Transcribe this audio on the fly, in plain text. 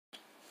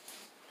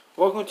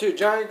Welcome to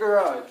Johnny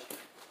Garage.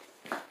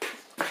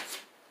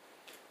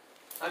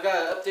 I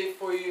got an update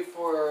for you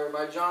for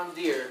my John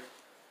Deere.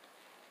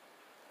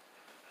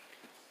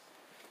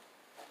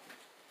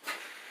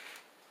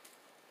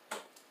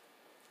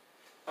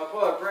 I put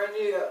a brand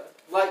new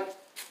light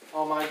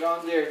on my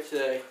John Deere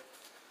today.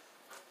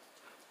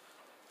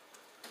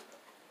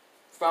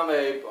 From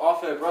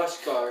off a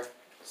brush car.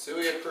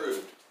 SUI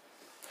approved.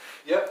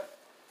 Yep.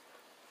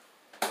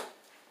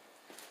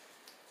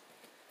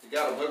 You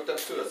got them hooked up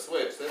to a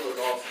switch. They look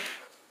awesome.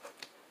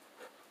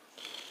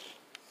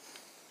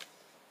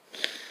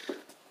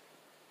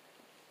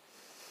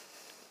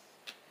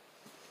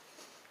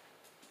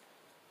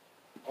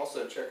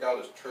 Also, check out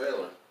his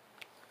trailer.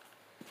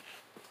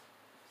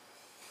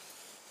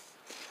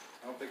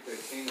 I don't think they've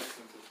seen it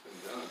since it's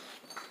been done.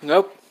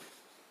 Nope.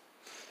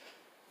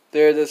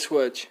 There's the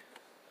switch.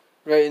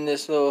 Right in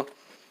this little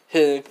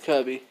hidden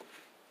cubby.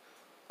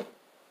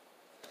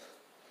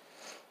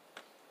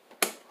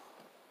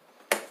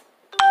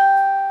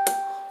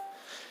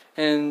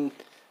 And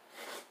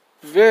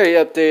very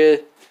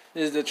updated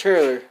is the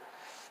trailer.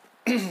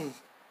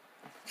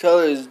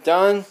 Trailer is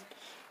done.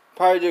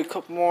 Probably do a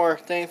couple more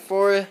things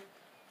for it.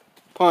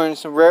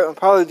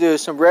 Probably do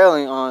some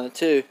railing on it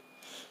too.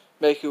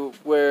 Make it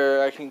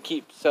where I can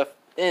keep stuff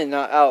in,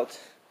 not out.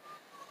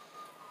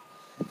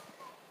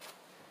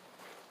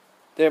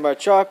 Then my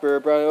chopper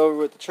brought it over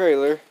with the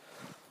trailer.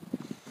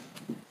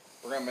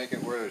 We're going to make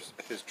it where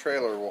his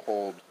trailer will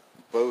hold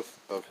both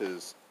of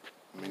his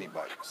mini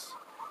bikes.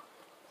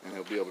 And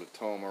he'll be able to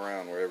tow them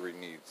around wherever he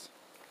needs.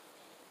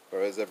 But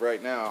as of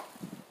right now...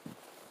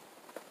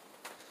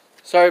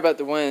 Sorry about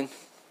the wind.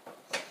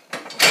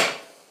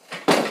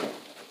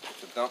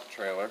 It's a dump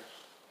trailer.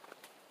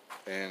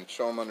 And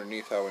show them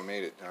underneath how we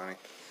made it, Donnie.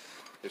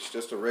 It's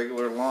just a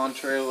regular lawn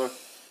trailer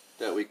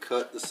that we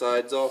cut the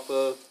sides off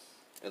of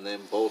and then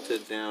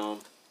bolted down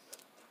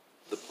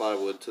the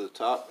plywood to the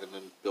top and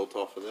then built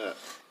off of that.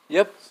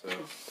 Yep. So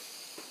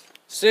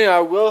soon I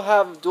will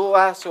have dual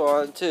axle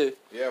on it too.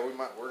 yeah, we're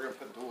gonna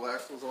put dual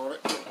axles on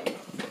it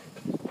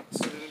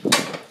soon.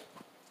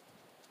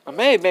 I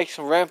may make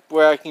some ramp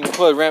where I can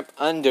put a ramp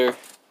under.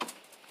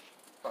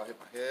 I'll hit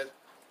my head.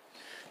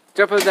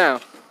 Jump it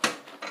down.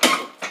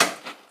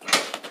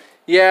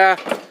 Yeah,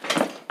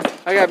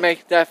 I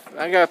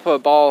gotta put a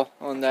ball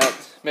on that,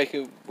 make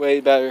it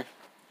way better.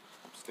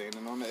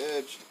 Standing on the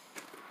edge.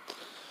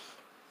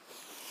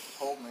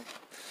 Hold me.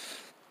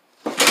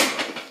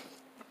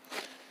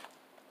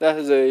 That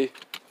is a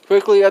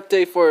quickly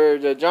update for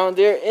the John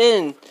Deere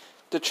in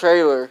the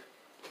trailer.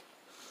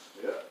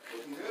 Yeah,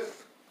 looking good.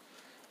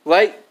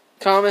 Like,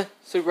 comment,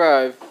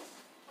 subscribe.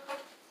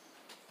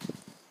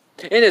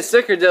 And the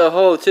sticker did a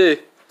hole too.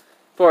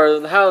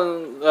 For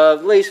how,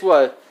 at least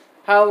what?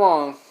 How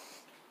long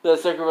the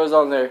sticker was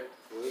on there?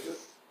 What is it?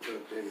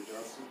 David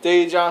Johnson?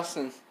 David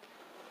Johnson.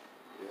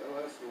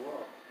 Yeah, that's a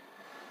while.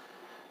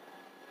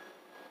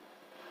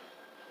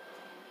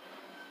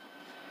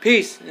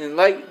 Peace and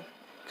like,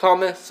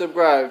 comment,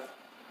 subscribe.